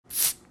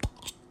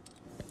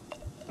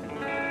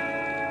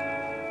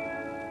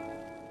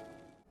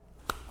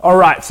All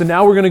right, so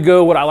now we're going to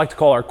go what I like to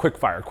call our quick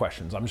fire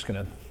questions. I'm just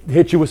going to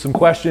hit you with some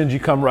questions. You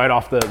come right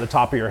off the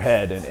top of your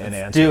head and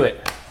answer. Do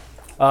it.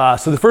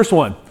 So the first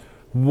one,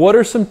 what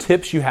are some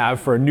tips you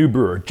have for a new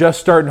brewer just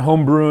starting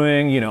home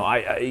brewing? You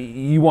know,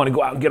 you want to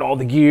go out and get all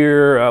the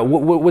gear.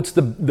 What's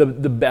the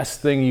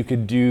best thing you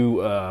could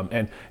do?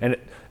 And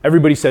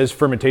everybody says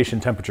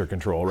fermentation temperature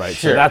control, right?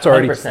 Sure, so that's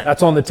already 100%.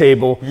 that's on the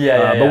table.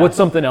 Yeah. But what's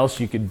something else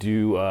you could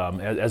do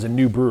as a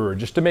new brewer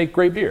just to make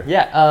great beer?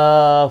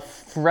 Yeah,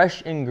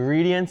 fresh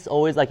ingredients.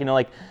 Always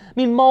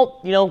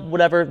malt.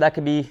 Whatever that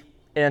could be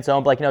in its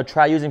own. But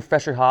try using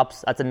fresher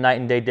hops. That's a night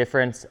and day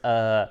difference.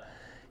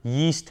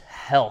 Yeast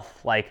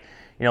health,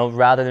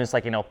 rather than just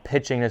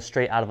pitching it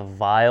straight out of a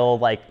vial,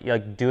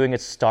 doing a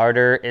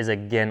starter is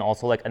again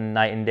also like a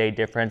night and day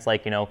difference.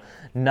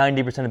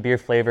 90% of beer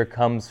flavor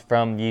comes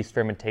from yeast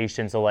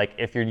fermentation. So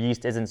if your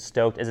yeast isn't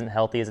stoked, isn't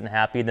healthy, isn't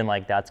happy, then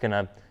that's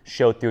gonna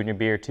show through in your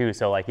beer too.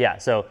 So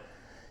so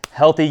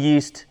healthy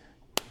yeast,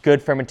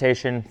 good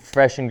fermentation,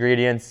 fresh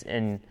ingredients,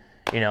 and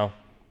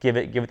give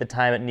it the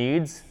time it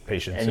needs.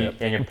 Patience,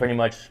 and you're pretty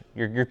much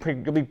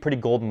you'll be pretty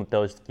golden with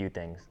those few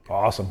things.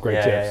 Awesome, great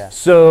tips. Yeah.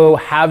 So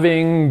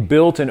having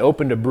built and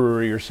opened a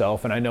brewery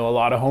yourself, and I know a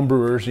lot of home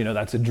brewers,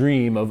 that's a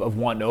dream of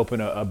wanting to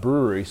open a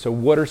brewery. So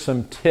what are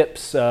some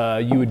tips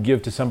you would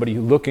give to somebody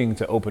looking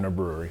to open a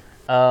brewery?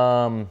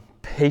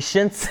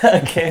 Patience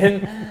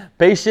again.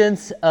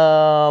 Patience.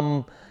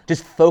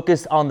 Just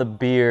focus on the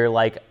beer.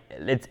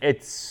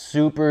 It's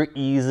super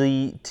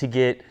easy to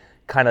get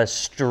kind of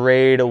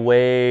strayed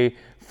away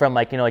from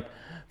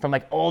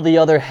all the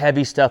other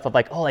heavy stuff of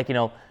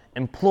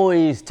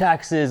employees,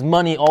 taxes,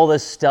 money, all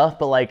this stuff.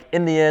 But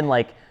in the end,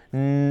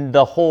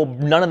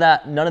 none of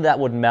that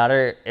would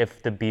matter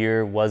if the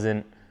beer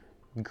wasn't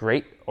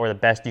great or the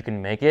best you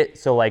can make it.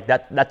 So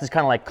that just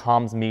kind of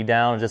calms me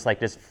down. Just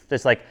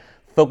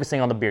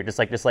focusing on the beer.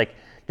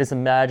 Just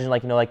imagine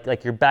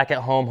you're back at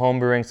home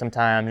brewing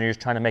sometimes, and you're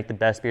just trying to make the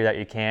best beer that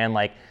you can.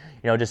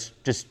 Just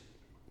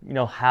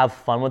have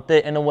fun with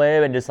it in a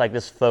way, and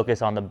just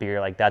focus on the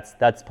beer.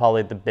 That's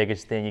probably the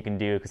biggest thing you can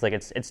do, because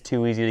it's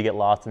too easy to get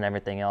lost in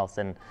everything else,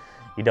 and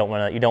you don't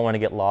want to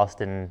get lost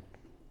in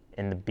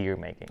the beer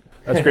making.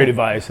 That's great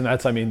advice,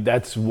 and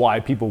that's why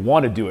people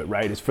want to do it,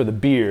 right? It's for the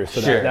beer, so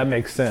sure. that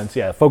makes sense.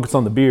 Yeah, focus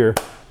on the beer,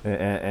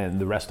 and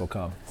the rest will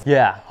come.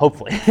 Yeah,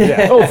 hopefully.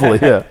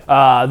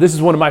 Yeah. This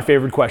is one of my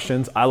favorite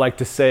questions. I like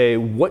to say,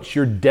 what's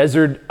your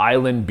desert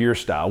island beer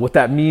style? What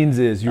that means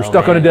is you're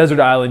stuck on a desert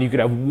island. You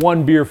could have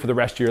one beer for the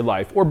rest of your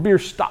life, or beer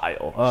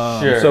style.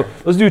 Sure. So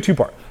let's do a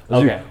two-part.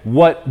 Okay.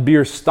 What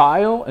beer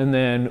style, and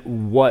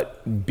then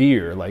what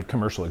beer,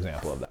 commercial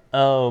example of that.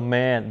 Oh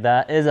man,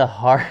 that is a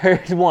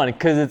hard one,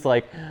 because it's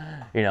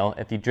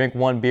if you drink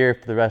one beer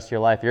for the rest of your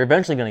life, you're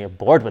eventually going to get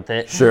bored with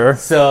it. Sure.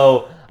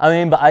 So,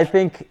 but I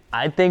think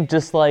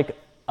just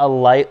a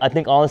light,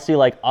 honestly,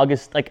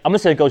 August, I'm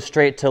just going to go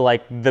straight to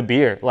the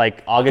beer,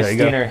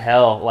 Augustiner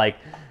Hell,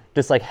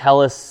 just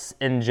Helles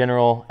in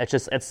general.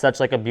 It's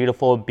such a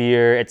beautiful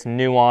beer. It's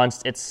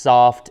nuanced, it's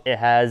soft, it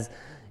has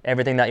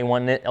everything that you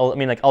want in it.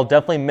 I'll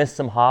definitely miss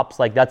some hops.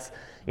 That's,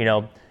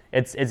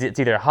 it's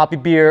either a hoppy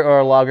beer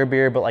or a lager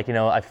beer, but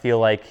I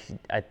feel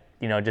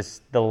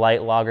just the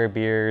light lager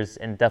beers,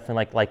 and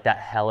definitely like that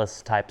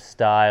Helles type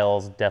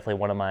styles, definitely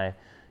one of my,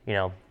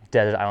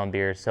 desert island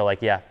beers. So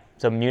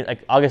so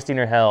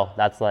Augustiner Hell,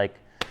 that's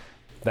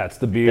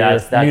the beer.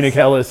 That's Munich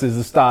Helles is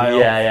the style.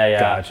 Yeah.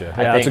 Gotcha.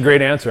 Yeah, that's a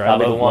great answer. I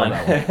love one.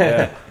 That one.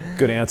 Yeah,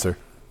 good answer.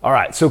 All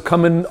right, so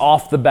coming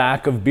off the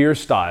back of beer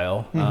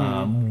style,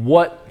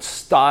 what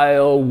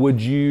style would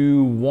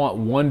you want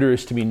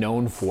Wondrous to be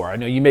known for? I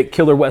know you make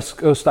killer West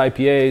Coast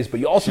IPAs, but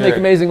you also make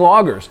amazing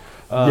lagers.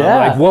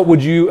 What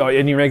would you?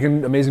 And you're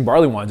making amazing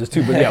barley wines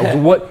too.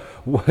 But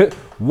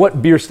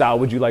what beer style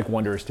would you like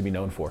Wondrous to be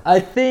known for? I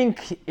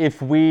think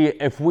if we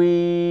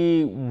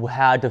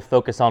had to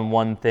focus on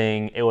one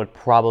thing, it would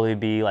probably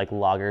be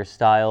lager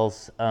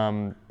styles.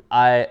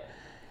 I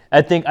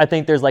think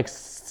there's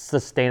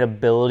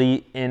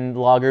sustainability in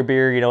lager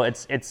beer.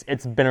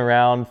 It's been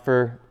around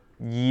for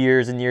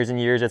years and years and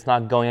years. It's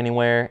not going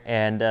anywhere,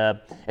 and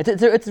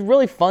it's a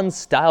really fun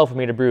style for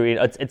me to brew.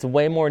 It's a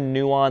way more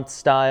nuanced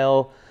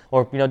style,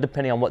 or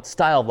depending on what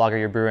style of lager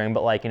you're brewing.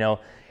 But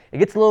it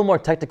gets a little more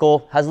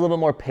technical, has a little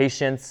bit more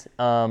patience.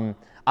 I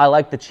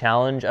like the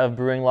challenge of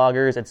brewing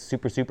lagers. It's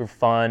super, super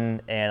fun,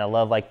 and I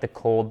love the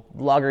cold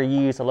lager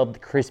yeast. I love the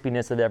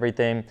crispiness of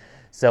everything.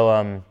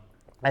 So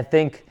I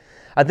think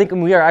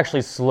we are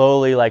actually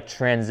slowly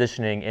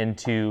transitioning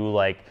into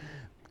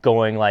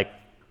going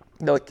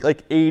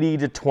 80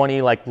 to 20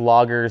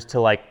 lagers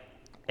to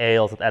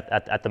ales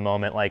at the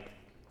moment.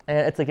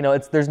 And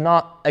it's there's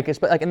not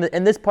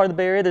in this part of the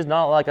Bay Area, there's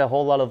not a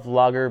whole lot of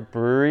lager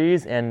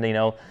breweries, and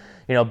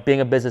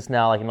being a business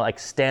now,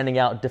 standing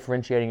out,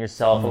 differentiating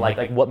yourself,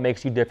 and what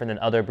makes you different than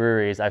other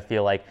breweries. I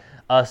feel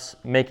us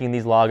making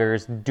these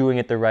lagers, doing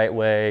it the right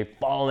way,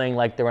 following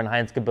the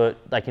Reinheitsgebot,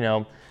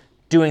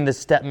 doing the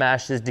step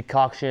mashes,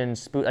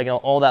 decoctions,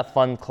 all that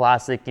fun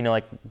classic,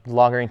 like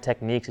lagering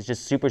techniques. It's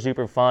just super,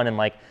 super fun. And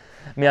like,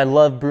 I mean, I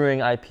love brewing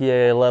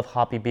IPA, I love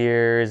hoppy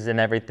beers and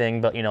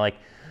everything, but like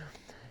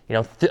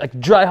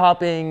dry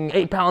hopping,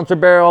 8 pounds per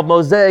barrel,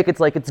 Mosaic,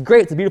 it's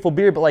great, it's a beautiful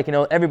beer, but like,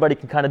 everybody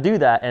can kind of do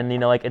that. And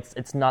like,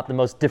 it's not the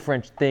most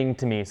different thing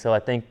to me. So I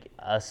think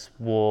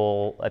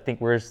we're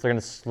going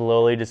to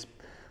slowly just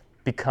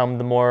become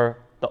the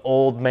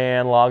old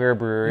man lager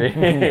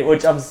brewery,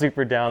 which I'm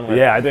super down with.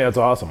 Yeah, I think that's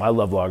awesome. I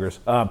love lagers.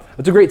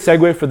 That's a great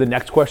segue for the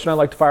next question I'd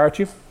like to fire at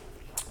you.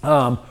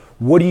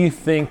 What do you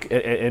think,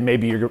 and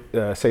maybe you're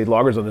say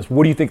lagers on this,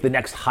 what do you think the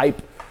next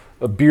hype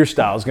of beer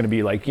style is going to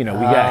be? Like, we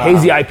got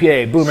hazy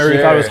IPA, boom,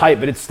 everybody thought it was hype,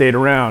 but it stayed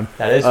around.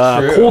 That is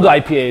true. Cold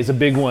IPA is a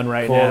big one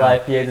now. Cold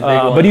IPA is a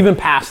big one. But even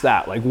past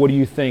that, like, what do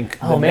you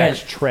think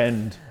next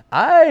trend?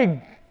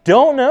 I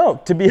don't know,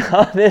 to be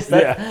honest.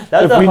 That's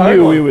if we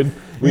knew, we would.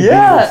 We'd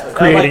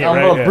I'm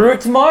gonna brew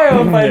it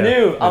tomorrow if I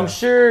knew. Yeah.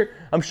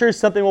 I'm sure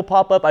something will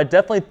pop up. I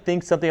definitely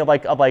think something of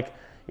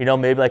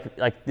maybe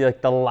like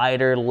the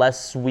lighter,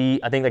 less sweet.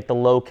 I think like the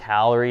low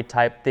calorie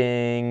type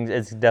thing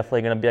is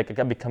definitely gonna be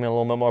becoming a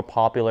little bit more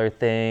popular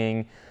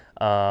thing.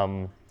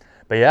 But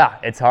yeah,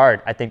 it's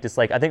hard. I think just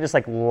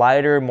like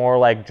lighter, more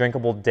like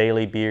drinkable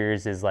daily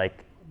beers is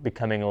like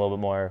becoming a little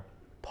bit more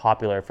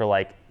popular for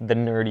like the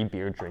nerdy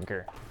beer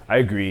drinker. I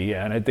agree,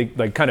 yeah, and I think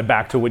like kind of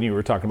back to when you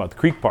were talking about the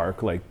Creek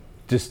Park, like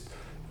just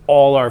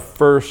all our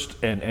first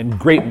and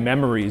great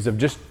memories of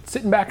just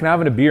sitting back and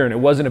having a beer, and it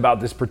wasn't about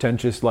this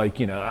pretentious like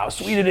how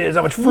sweet it is,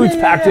 how much fruit's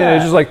packed in it.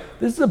 It's just like,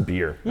 this is a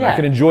beer. Yeah. And I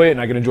can enjoy it,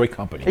 and I can enjoy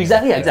company.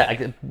 Exactly,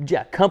 exactly.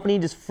 Yeah, company,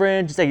 just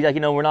friends, just like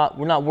we're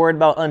not worried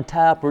about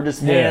Untapped. We're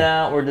just hanging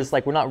out. We're just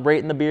like, we're not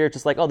rating the beer. It's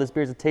just like, oh, this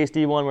beer's a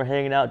tasty one. We're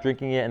hanging out,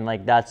 drinking it, and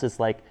like that's just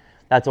like,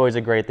 that's always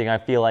a great thing. I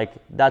feel like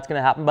that's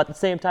gonna happen, but at the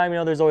same time,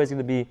 there's always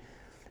gonna be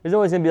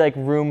like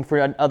room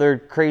for other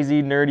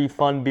crazy, nerdy,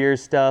 fun beer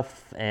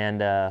stuff,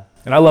 and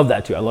I love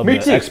that too. I love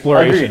the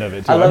exploration of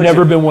it too. I've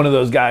never been one of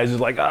those guys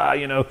who's like,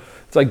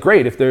 it's like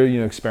great if they're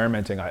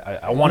experimenting.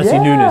 I want to see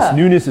newness.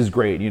 Newness is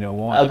great.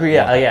 Agree.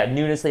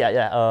 Newness.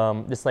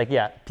 Just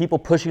like people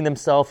pushing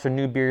themselves for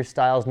new beer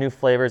styles, new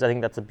flavors. I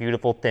think that's a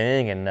beautiful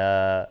thing,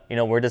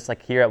 and we're just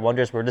like here at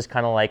Wondrous, we're just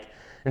kind of like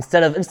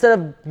instead of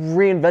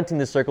reinventing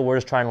the circle, we're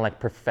just trying to like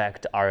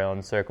perfect our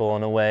own circle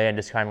in a way, and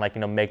just kind of like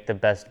make the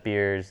best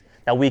beers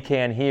that we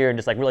can here, and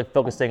just like really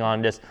focusing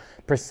on just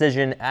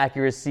precision,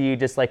 accuracy,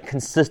 just like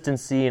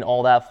consistency and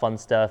all that fun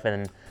stuff.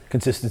 And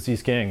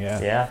consistency's king.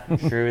 Yeah,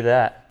 true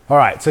that. All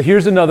right, so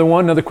here's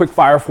another quick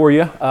fire for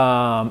you.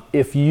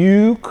 If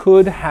you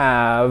could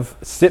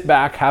sit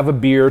back, have a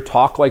beer,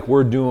 talk like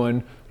we're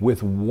doing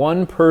with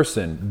one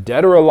person,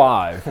 dead or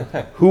alive,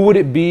 who would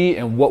it be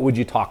and what would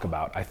you talk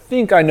about? I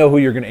think I know who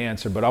you're going to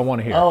answer, but I want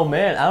to hear. Oh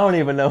man, I don't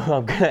even know who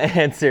I'm going to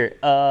answer.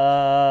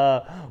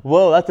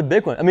 Whoa, that's a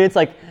big one. I mean,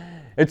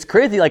 it's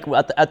crazy. Like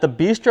at the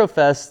Bistro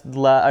Fest,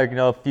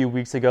 a few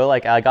weeks ago,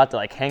 like I got to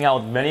like hang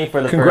out with Vinny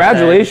for the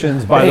Congratulations,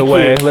 first by the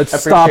way. Let's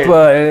stop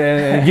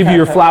and give you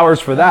your flowers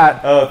for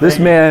that. This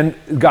man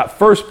got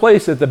first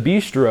place at the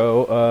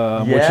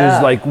Bistro, which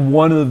is like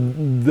one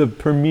of the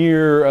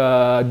premier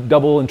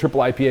double and triple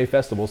IPA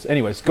festivals.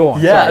 Anyways, go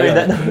on.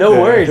 Yeah, sorry, no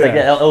worries. Like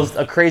it was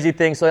a crazy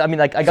thing. So I mean,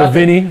 like I got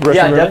Vinny. I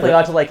definitely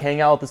got to like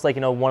hang out with this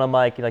one of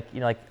my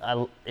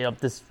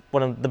this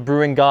one of the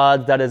brewing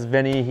gods that is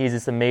Vinny. He's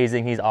just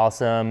amazing. He's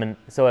awesome. And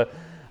so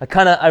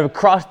I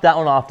crossed that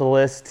one off the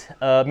list.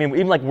 I mean,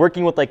 even like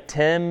working with like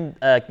Tim,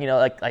 like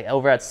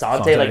over at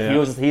Sante, like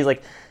he's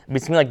like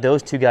between like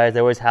those two guys,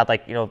 they always had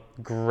like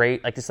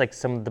great like just like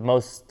some of the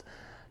most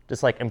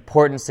just like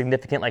important,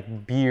 significant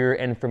like beer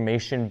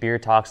information, beer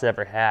talks I've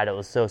ever had. It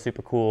was so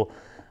super cool.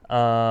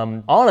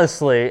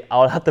 Honestly, I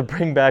would have to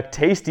bring back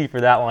Tasty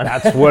for that one.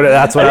 That's what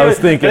I was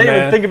thinking, man. I didn't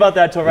even think about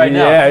that till right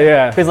now.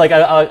 Yeah. Because like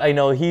I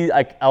know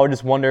I would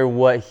just wonder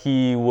what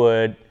he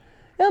would.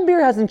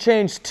 Beer hasn't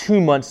changed too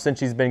much since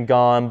he's been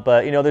gone,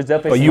 but there's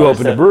definitely. But you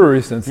opened a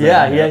brewery since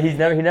then. Yeah. He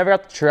never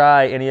got to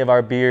try any of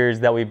our beers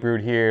that we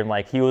brewed here, and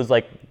like he was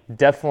like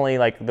definitely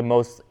like the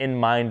most in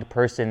mind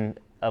person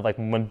of like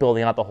when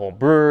building out the whole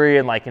brewery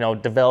and like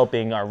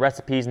developing our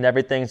recipes and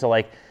everything. So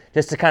like.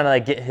 Just to kind of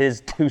like get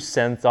his 2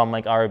 cents on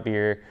like our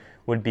beer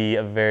would be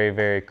a very,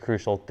 very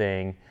crucial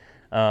thing.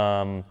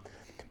 But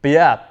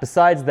yeah,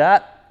 besides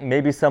that,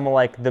 maybe some of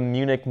like the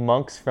Munich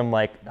monks from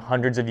like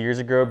hundreds of years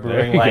ago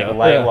brewing like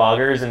light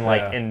lagers and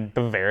like in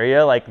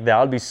Bavaria. Like that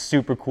would be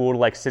super cool to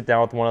like sit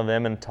down with one of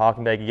them and talk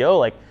and be like, yo,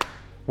 like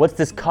what's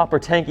this copper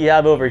tank you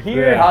have over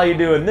here? How are you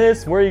doing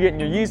this? Where are you getting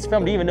your yeast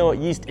from? Do you even know what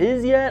yeast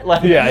is yet?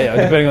 Like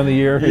depending on the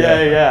year.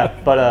 Yeah.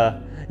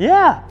 But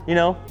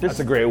that's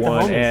a great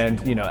one.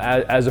 And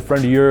as a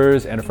friend of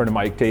yours and a friend of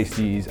Mike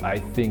Tasty's, I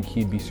think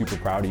he'd be super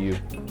proud of you.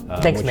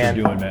 Thanks, what man.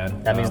 You're doing,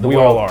 man. That means we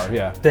all are.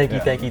 Yeah. Thank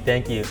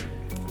you.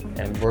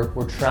 And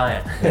we're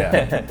trying.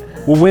 Yeah.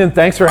 Well, Win,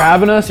 thanks for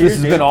having us. This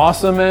has been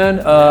awesome, man.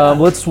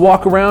 Let's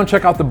walk around,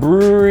 check out the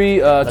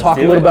brewery, talk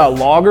a little about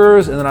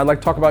lagers, and then I'd like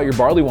to talk about your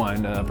barley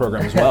wine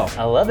program as well.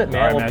 I love it,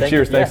 man. All right, man.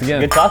 Cheers. Thanks again.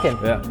 Good talking.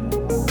 Yeah.